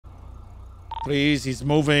Please, he's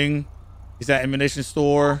moving. He's at ammunition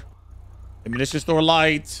store. Ammunition store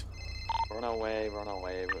light. Run away, run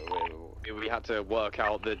away. We had to work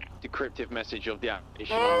out the decryptive message of the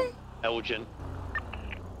ammunition on Elgin.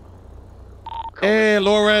 Hey,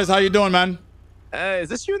 Suarez, how you doing, man? Hey, is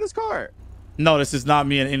this you in this car? No, this is not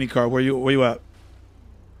me in any car. Where you at?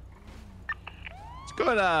 It's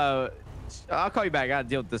good. I'll call you back. I gotta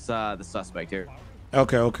deal with this the suspect here.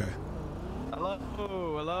 Okay, okay. Hello,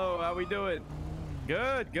 hello. How we doing?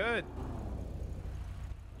 Good, good.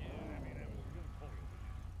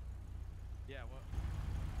 Yeah, what?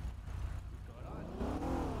 What's going on?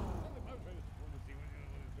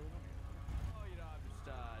 Oh, you know, I'm just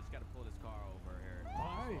gotta pull this car over here.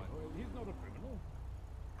 Why? Well, he's not a criminal.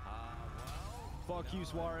 Well, fuck you,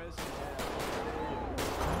 Suarez.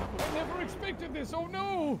 I never expected this. Oh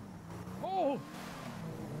no! Oh!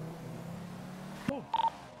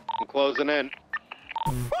 I'm closing in.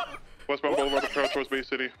 Westbound Boulevard approach towards Bay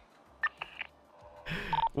City.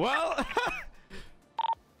 Well,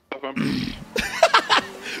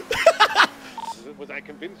 Was I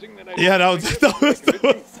convincing that I? Yeah, that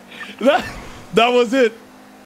was it.